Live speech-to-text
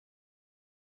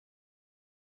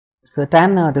So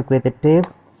time now to create the div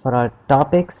for our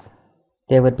topics.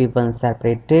 There would be one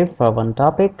separate div for one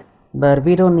topic, but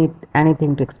we don't need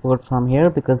anything to export from here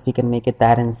because we can make it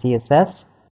that in CSS.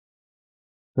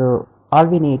 So all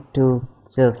we need to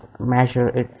just measure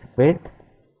its width.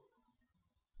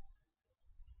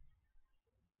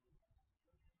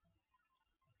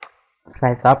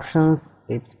 Size options,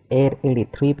 it's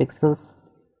 883 pixels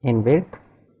in width.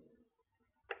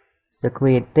 So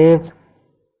create div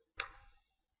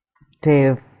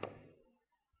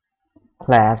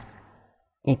class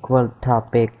equal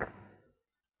topic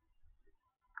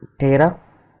data,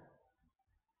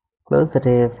 close the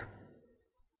div,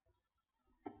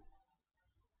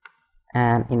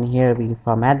 and in here we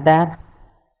format that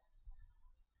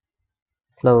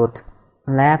float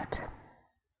left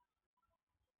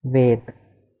width.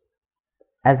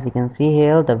 As we can see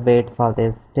here, the width for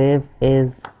this div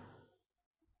is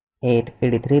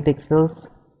 883 pixels.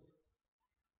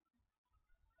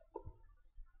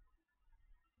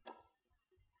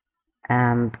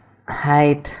 And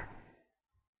height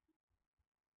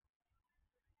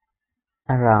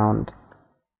around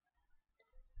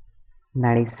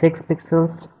 96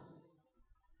 pixels.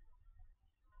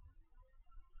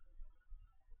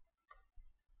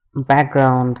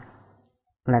 Background,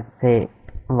 let's say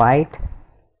white,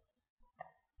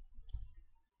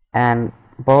 and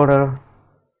border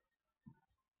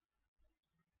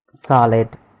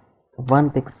solid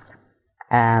 1 pixel,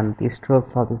 and the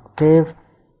stroke for this div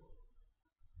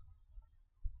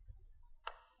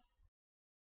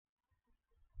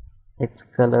its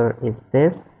color is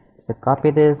this. So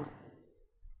copy this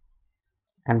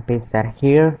and paste that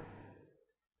here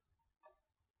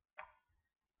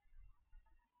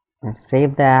and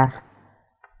save that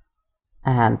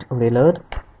and reload.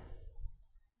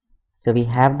 So we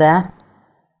have that,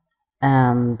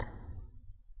 and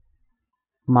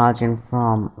margin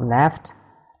from left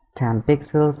 10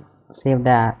 pixels, save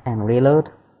that and reload.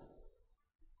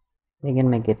 We can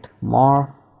make it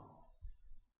more,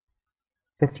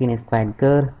 15 is quite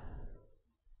good,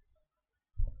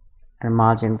 and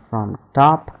margin from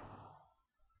top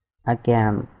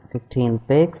again 15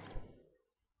 pixels.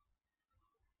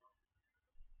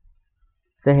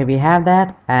 So here we have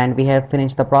that, and we have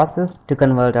finished the process to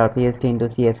convert our PSD into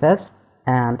CSS,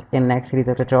 and in next series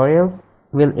of tutorials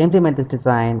we'll implement this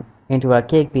design into our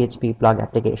CakePHP blog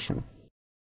application.